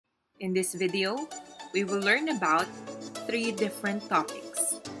In this video, we will learn about 3 different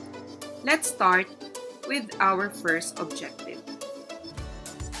topics. Let's start with our first objective.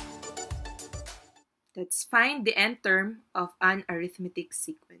 Let's find the nth term of an arithmetic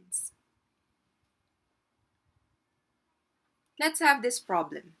sequence. Let's have this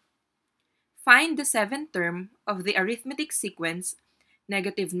problem. Find the 7th term of the arithmetic sequence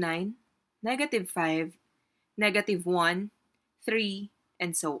 -9, -5, -1, 3,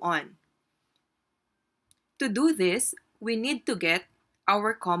 and so on. To do this, we need to get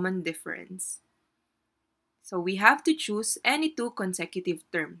our common difference. So we have to choose any 2 consecutive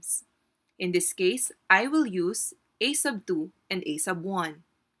terms. In this case, I will use a sub 2 and a sub 1.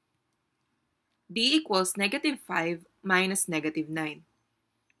 D equals -5 minus -9.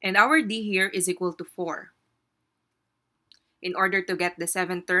 And our D here is equal to 4. In order to get the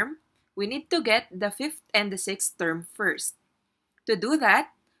 7th term, we need to get the 5th and the 6th term first. To do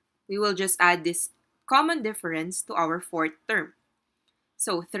that, we will just add this common difference to our 4th term.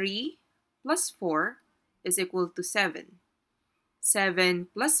 So 3 plus 4 is equal to 7. 7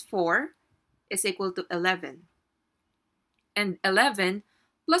 plus 4 is equal to 11. And 11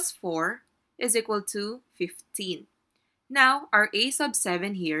 plus 4 is equal to 15. Now, our a sub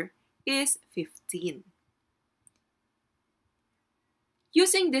 7 here is 15.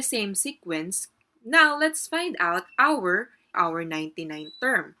 Using the same sequence, now let's find out our 99th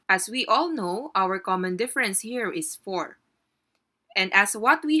term. As we all know, our common difference here is 4. And as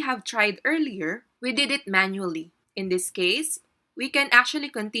what we have tried earlier, we did it manually. In this case, we can actually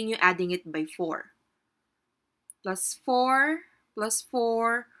continue adding it by 4. Plus 4, plus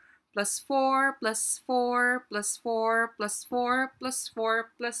 4, plus 4, plus 4, plus 4, plus 4, plus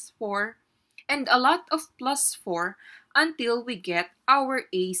 4, plus 4, and a lot of plus 4 until we get our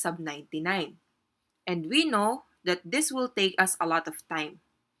a sub 99. And we know that this will take us a lot of time.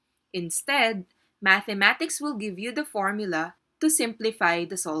 Instead, mathematics will give you the formula to simplify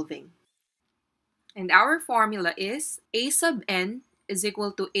the solving. And our formula is a sub n is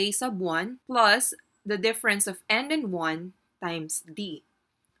equal to a sub 1 plus the difference of n and 1 times d.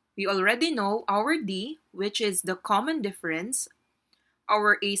 We already know our d, which is the common difference,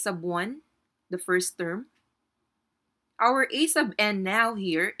 our a sub 1, the first term. Our a sub n now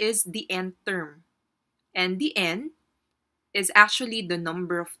here is the nth term. And the n is actually the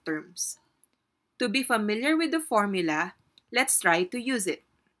number of terms. To be familiar with the formula, let's try to use it.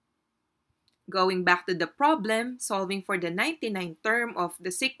 Going back to the problem, solving for the 99th term of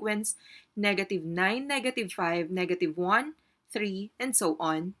the sequence -9, -5, -1, 3, and so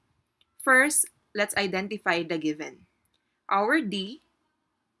on. First, let's identify the given. Our d,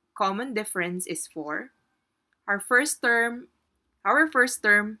 common difference, is 4. Our first term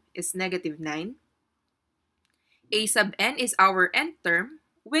is -9. A sub n is our nth term,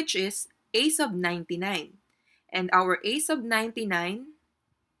 which is a sub 99. And our a sub 99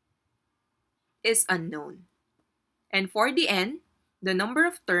 is unknown. And for the n, the number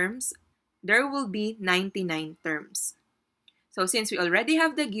of terms, there will be 99 terms. So since we already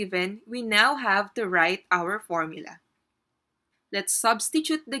have the given, we now have to write our formula. Let's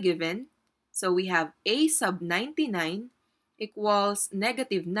substitute the given. So we have a sub 99 equals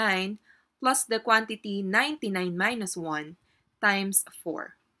 -9 plus the quantity 99 minus 1 times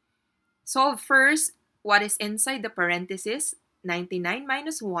 4. Solve first what is inside the parenthesis, 99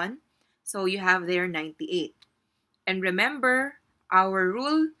 minus 1. So you have there 98. And remember our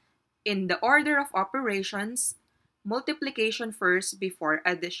rule in the order of operations, multiplication first before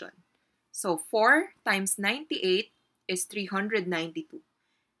addition. So 4 times 98 is 392.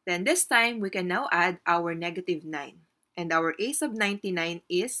 Then this time, we can now add our -9. And our a sub 99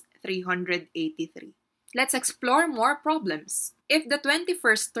 is 383. Let's explore more problems. If the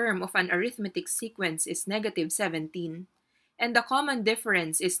 21st term of an arithmetic sequence is -17, and the common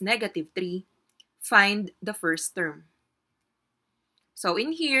difference is -3, find the first term. So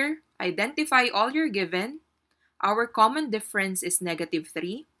in here, identify all your given. Our common difference is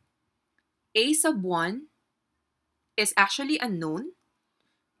 -3. A sub 1 is actually unknown,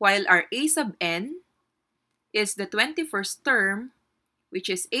 while our a sub n is the 21st term, which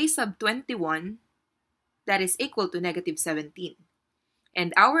is a sub 21, that is equal to -17.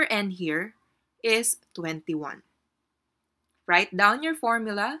 And our n here is 21. Write down your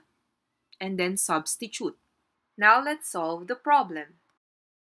formula and then substitute. Now let's solve the problem.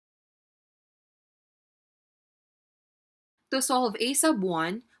 To solve a sub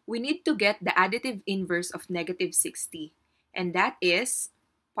 1, we need to get the additive inverse of -60, and that is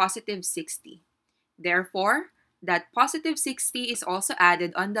 +60. Therefore, that +60 is also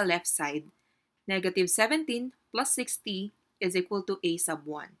added on the left side. -17 plus 60 is equal to a sub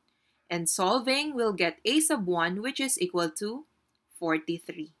 1. And solving, we'll get a sub 1, which is equal to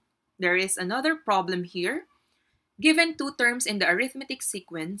 43. There is another problem here. Given two terms in the arithmetic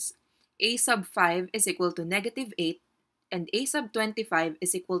sequence, a sub 5 is equal to negative 8 and a sub 25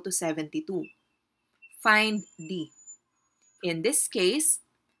 is equal to 72. Find D. In this case,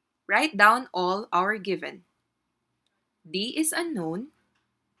 write down all our given. D is unknown.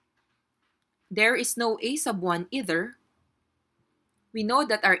 There is no a sub 1 either. We know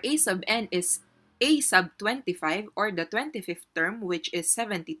that our a sub n is a sub 25 or the 25th term, which is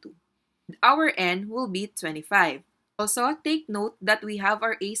 72. Our n will be 25. Also, take note that we have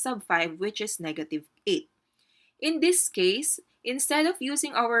our a sub 5, which is negative 8. In this case, instead of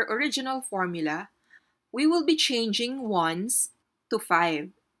using our original formula, we will be changing 1s to 5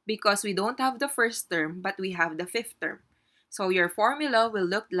 because we don't have the first term, but we have the fifth term. So your formula will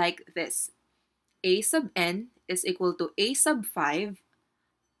look like this. A sub n is equal to a sub 5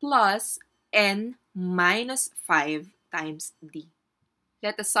 plus n minus 5 times d.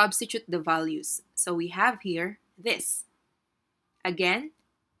 Let us substitute the values. So we have here this. Again,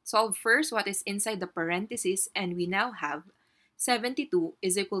 solve first what is inside the parentheses, and we now have 72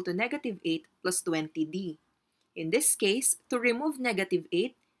 is equal to negative 8 plus 20d. In this case, to remove negative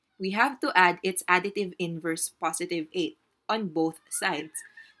 8, we have to add its additive inverse, positive 8, on both sides.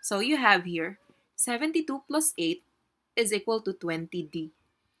 So you have here 72 plus 8 is equal to 20d.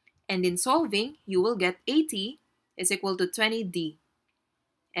 And in solving, you will get 80 is equal to 20d.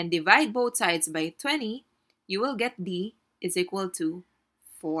 And divide both sides by 20, you will get d is equal to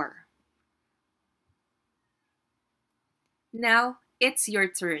 4. Now, it's your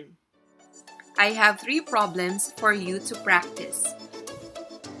turn. I have 3 problems for you to practice.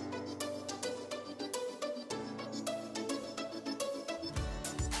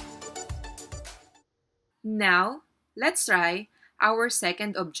 Now, let's try our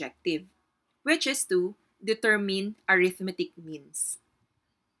second objective, which is to determine arithmetic means.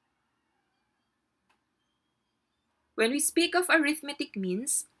 When we speak of arithmetic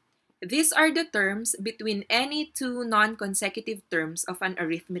means, these are the terms between any two non-consecutive terms of an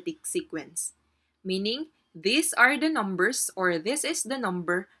arithmetic sequence, meaning these are the numbers or this is the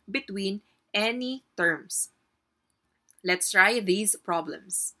number between any terms. Let's try these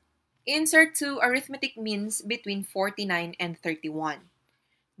problems. Insert two arithmetic means between 49 and 31.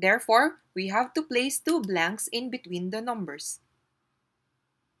 Therefore, we have to place 2 blanks in between the numbers.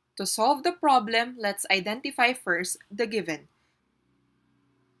 To solve the problem, let's identify first the given.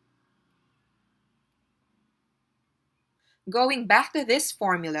 Going back to this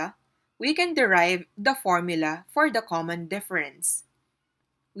formula, we can derive the formula for the common difference.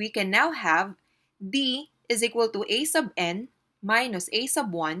 We can now have d is equal to a sub n minus a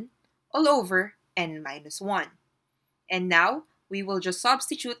sub 1 all over n minus 1. And now, we will just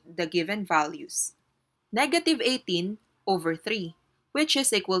substitute the given values. Negative 18 over 3, which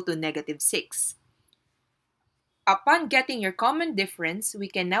is equal to negative 6. Upon getting your common difference, we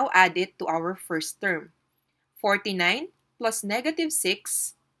can now add it to our first term. 49 plus negative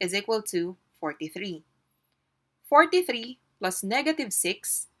 6 is equal to 43. 43 plus negative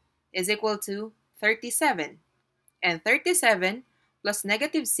 6 is equal to 37. And 37 plus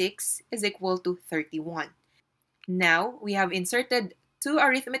negative 6 is equal to 31. Now, we have inserted 2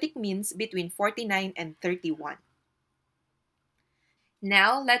 arithmetic means between 49 and 31.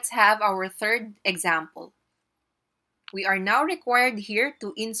 Now, let's have our third example. We are now required here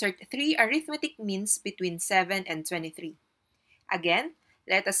to insert 3 arithmetic means between 7 and 23. Again,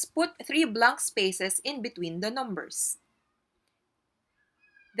 let us put 3 blank spaces in between the numbers.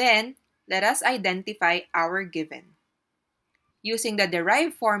 Then, let us identify our given. Using the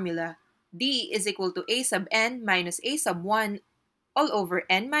derived formula, d is equal to a sub n minus a sub 1 all over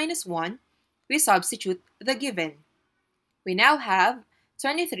n minus 1, we substitute the given. We now have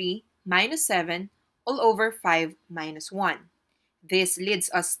 23 minus 7 all over 5 minus 1. This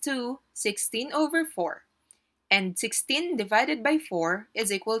leads us to 16 over 4. And 16 divided by 4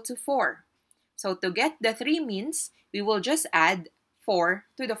 is equal to 4. So to get the 3 means, we will just add 4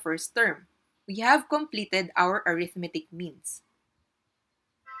 to the first term. We have completed our arithmetic means.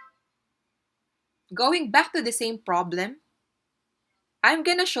 Going back to the same problem, I'm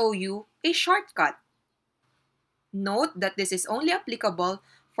gonna show you a shortcut. Note that this is only applicable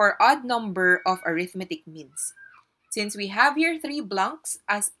for odd number of arithmetic means. Since we have here 3 blanks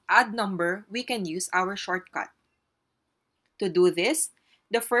as odd number, we can use our shortcut. To do this,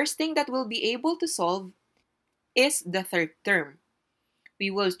 the first thing that we'll be able to solve is the third term.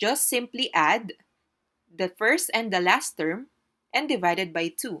 We will just simply add the first and the last term and divide it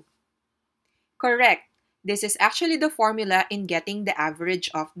by 2. Correct. This is actually the formula in getting the average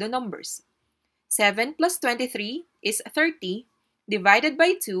of the numbers. 7 plus 23 is 30, divided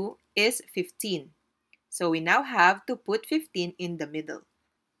by 2 is 15. So we now have to put 15 in the middle.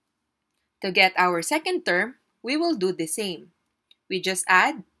 To get our second term, we will do the same. We just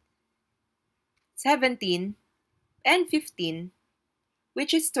add 17 and 15,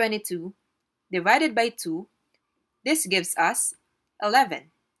 which is 22, divided by 2. This gives us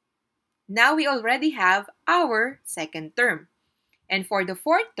 11. Now we already have our second term. And for the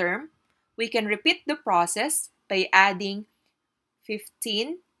fourth term, we can repeat the process by adding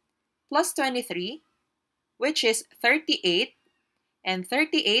 15 plus 23, which is 38, and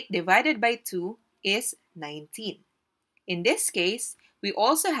 38 divided by 2 is 19. In this case, we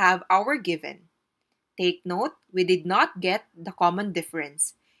also have our given. Take note, we did not get the common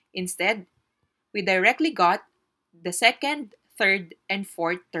difference. Instead, we directly got the second, third, and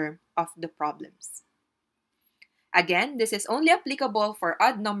fourth term of the problems. Again, this is only applicable for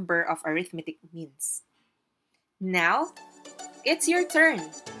odd number of arithmetic means. Now, it's your turn.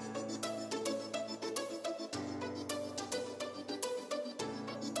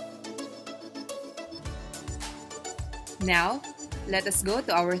 Now, let us go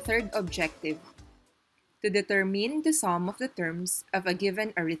to our third objective, to determine the sum of the terms of a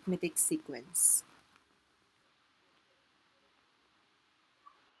given arithmetic sequence.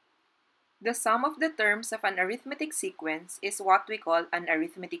 The sum of the terms of an arithmetic sequence is what we call an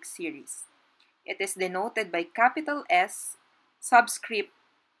arithmetic series. It is denoted by capital S subscript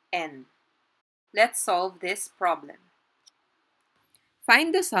n. Let's solve this problem.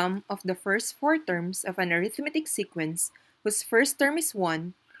 Find the sum of the first four terms of an arithmetic sequence whose first term is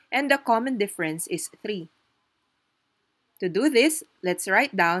 1 and the common difference is 3. To do this, let's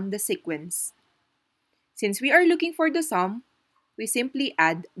write down the sequence. Since we are looking for the sum, we simply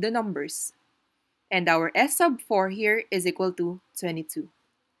add the numbers. And our S sub 4 here is equal to 22.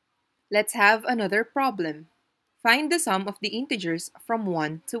 Let's have another problem. Find the sum of the integers from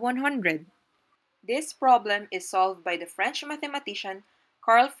 1 to 100. This problem is solved by the French mathematician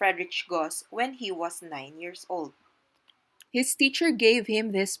Carl Friedrich Gauss when he was 9 years old. His teacher gave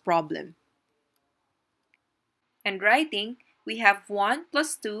him this problem. And writing, we have 1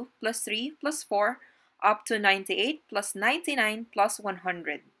 plus 2 plus 3 plus 4 up to 98 plus 99 plus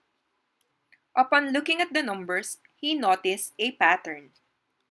 100. Upon looking at the numbers, he noticed a pattern.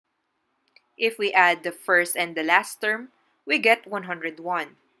 If we add the first and the last term, we get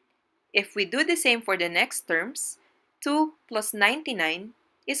 101. If we do the same for the next terms, 2 plus 99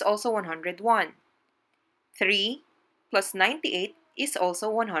 is also 101. 3 plus 98 is also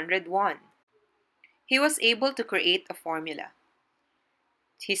 101. He was able to create a formula.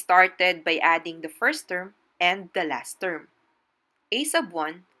 He started by adding the first term and the last term, a sub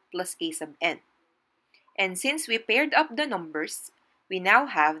 1 plus a sub n. And since we paired up the numbers, we now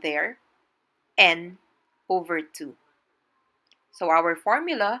have there n over 2. So our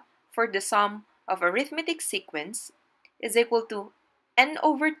formula for the sum of arithmetic sequence is equal to n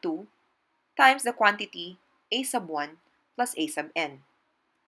over 2 times the quantity a sub 1 plus a sub n.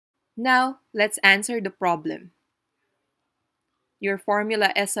 Now, let's answer the problem. Your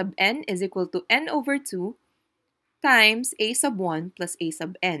formula S sub n is equal to n over 2 times a sub 1 plus a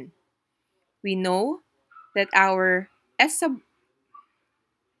sub n. We know that our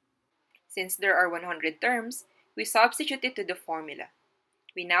since there are 100 terms, we substitute it to the formula.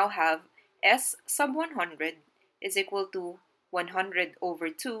 We now have S sub 100 is equal to 100 over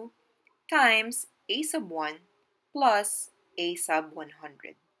 2 times a sub 1 plus a sub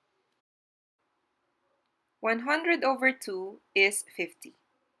 100. 100 over 2 is 50.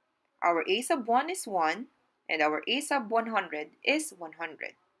 Our a sub 1 is 1 and our a sub 100 is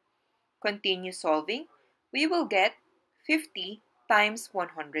 100. Continue solving. We will get 50 times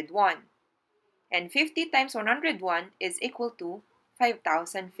 101. And 50 times 101 is equal to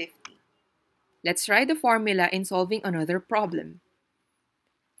 5050. Let's try the formula in solving another problem.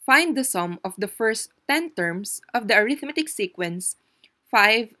 Find the sum of the first 10 terms of the arithmetic sequence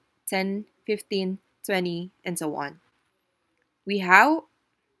 5, 10, 15, 20, and so on. We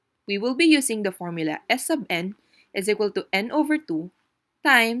will be using the formula S sub n is equal to n over 2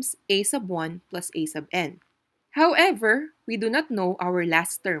 times a sub 1 plus a sub n. However, we do not know our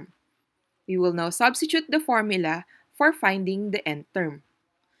last term. We will now substitute the formula for finding the nth term.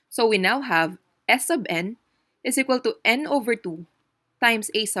 So we now have S sub n is equal to n over 2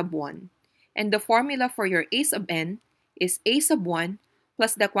 times a sub 1. And the formula for your a sub n is a sub 1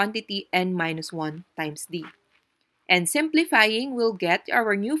 plus the quantity n minus 1 times d. And simplifying, we'll get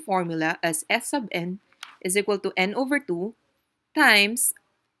our new formula as S sub n is equal to n over 2 times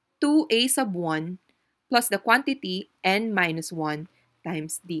 2a sub 1 plus the quantity n minus 1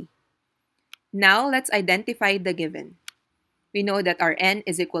 times d. Now let's identify the given. We know that our n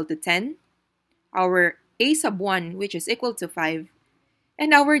is equal to 10, our a sub 1 which is equal to 5,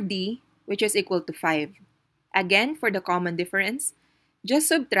 and our d which is equal to 5. Again, for the common difference, just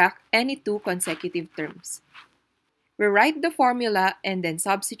subtract any two consecutive terms. Rewrite the formula and then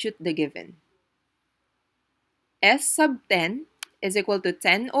substitute the given. S sub 10 is equal to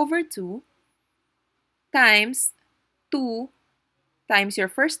 10 over 2 times 2 times your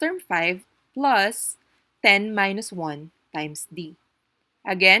first term 5 plus 10 minus 1 times d.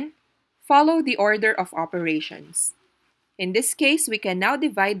 Again, follow the order of operations. In this case, we can now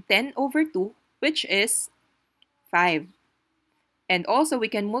divide 10 over 2, which is 5. And also, we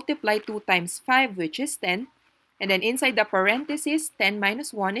can multiply 2 times 5, which is 10. And then inside the parentheses, 10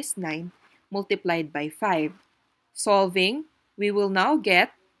 minus 1 is 9, multiplied by 5. Solving, we will now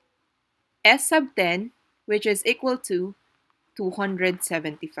get S sub 10, which is equal to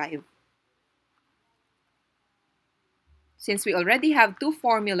 275. Since we already have two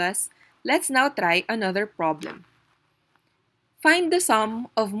formulas, let's now try another problem. Find the sum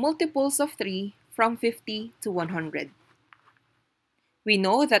of multiples of 3 from 50 to 100. We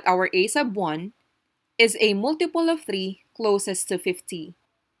know that our a sub 1 is a multiple of 3 closest to 50.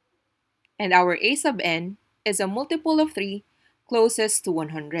 And our a sub n is a multiple of 3 closest to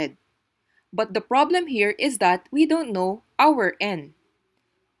 100. But the problem here is that we don't know our n.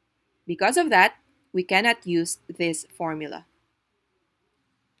 Because of that, we cannot use this formula.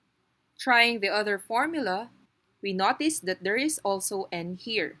 Trying the other formula, we notice that there is also n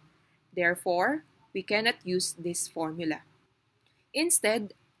here. Therefore, we cannot use this formula.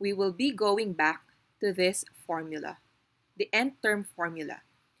 Instead, we will be going back to this formula, the nth term formula.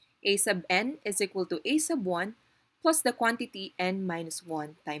 A sub n is equal to a sub 1 plus the quantity n minus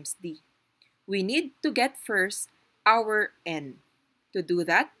 1 times d. We need to get first our n. To do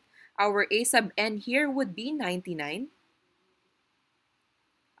that, our a sub n here would be 99.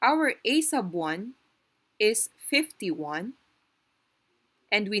 Our a sub 1 is 51.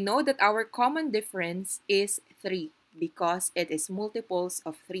 And we know that our common difference is 3 because it is multiples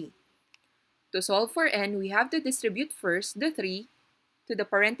of 3. To solve for n, we have to distribute first the 3 to the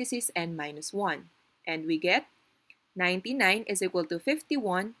parentheses n minus 1. And we get 99 is equal to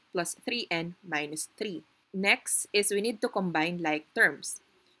 51 plus 3n minus 3. Next is we need to combine like terms.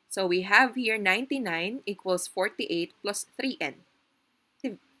 So we have here 99 equals 48 plus 3n.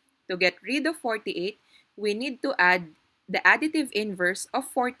 To get rid of 48, we need to add the additive inverse of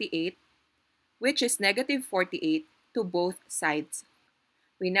 48, which is negative 48, to both sides.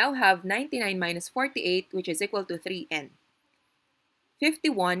 We now have 99 minus 48, which is equal to 3n.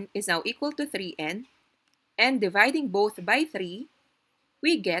 51 is now equal to 3n, and dividing both by 3,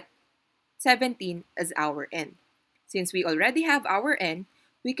 we get 17 as our n. Since we already have our n,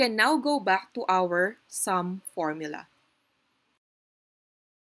 we can now go back to our sum formula.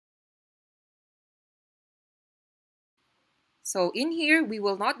 So in here, we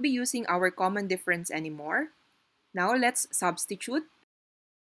will not be using our common difference anymore. Now let's substitute.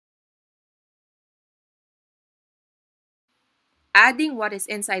 Adding what is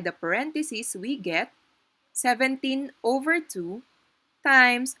inside the parentheses, we get 17 over 2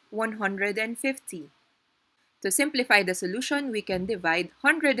 times 150. To simplify the solution, we can divide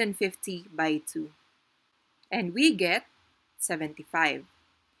 150 by 2. And we get 75.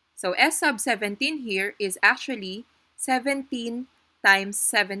 So S sub 17 here is actually 17 times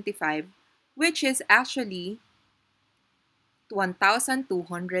 75, which is actually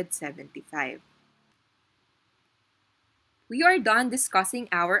 1,275. We are done discussing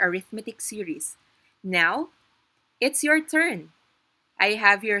our arithmetic series. Now, it's your turn. I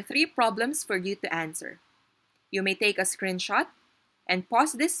have here 3 problems for you to answer. You may take a screenshot and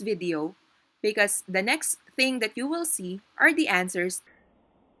pause this video because the next thing that you will see are the answers.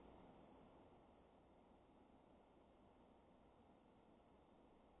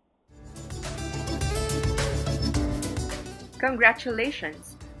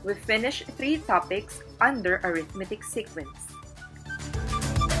 Congratulations! We've finished 3 topics under Arithmetic Sequence.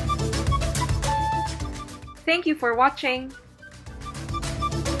 Thank you for watching!